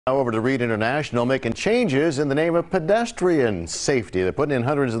Now over to Reed International, making changes in the name of pedestrian safety. They're putting in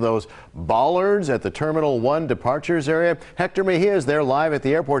hundreds of those bollards at the Terminal 1 departures area. Hector Mejia is there live at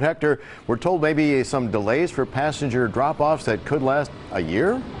the airport. Hector, we're told maybe some delays for passenger drop-offs that could last a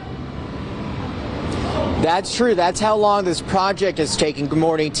year? That's true. That's how long this project is taking. Good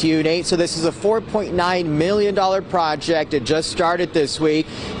morning to you, Nate. So this is a $4.9 million project. It just started this week,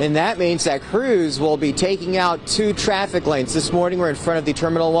 and that means that crews will be taking out 2 traffic lanes. This morning we're in front of the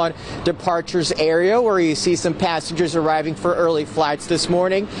Terminal 1 departures area where you see some passengers arriving for early flights this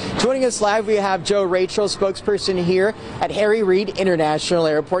morning. Joining us live, we have Joe Rachel, spokesperson here at Harry Reid International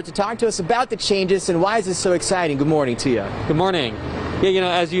Airport, to talk to us about the changes and why is this so exciting. Good morning to you. Good morning. Yeah,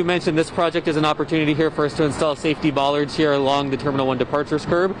 as you mentioned, this project is an opportunity here for us to install safety bollards here along the Terminal 1 departures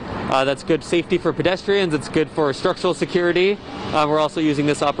curb. That's good safety for pedestrians. It's good for structural security. We're also using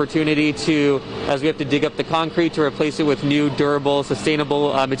this opportunity to, as we have to dig up the concrete, to replace it with new, durable,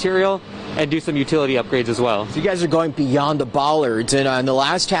 sustainable material and do some utility upgrades as well. So you guys are going beyond the bollards, and in the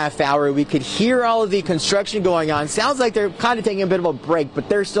last half hour we could hear all of the construction going on. Sounds like they're kind of taking a bit of a break, but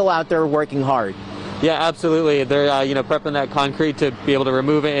they're still out there working hard. Yeah, absolutely. They're prepping that concrete to be able to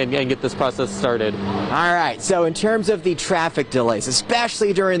remove it and get this process started. All right, so in terms of the traffic delays,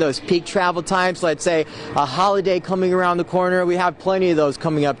 especially during those peak travel times, let's say a holiday coming around the corner, we have plenty of those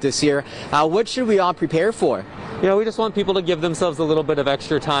coming up this year. What should we all prepare for? We just want people to give themselves a little bit of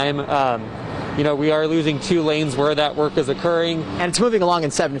extra time. We are losing 2 lanes where that work is occurring. And it's moving along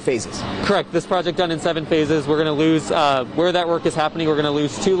in 7 phases. Correct. This project done in 7 phases. We're going to lose, where that work is happening, we're going to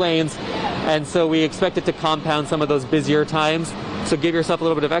lose 2 lanes. And so we expect it to compound some of those busier times. So give yourself a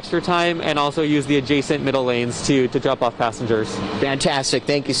little bit of extra time and also use the adjacent middle lanes to drop off passengers. Fantastic.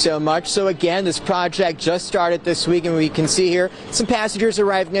 Thank you so much. So again, this project just started this week, and we can see here some passengers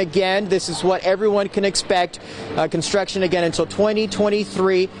arriving again. This is what everyone can expect. Construction again until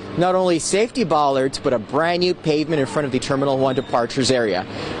 2023. Not only safety bollards, but a brand new pavement in front of the Terminal 1 departures area.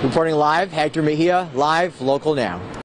 Reporting live, Hector Mejia, live, local now.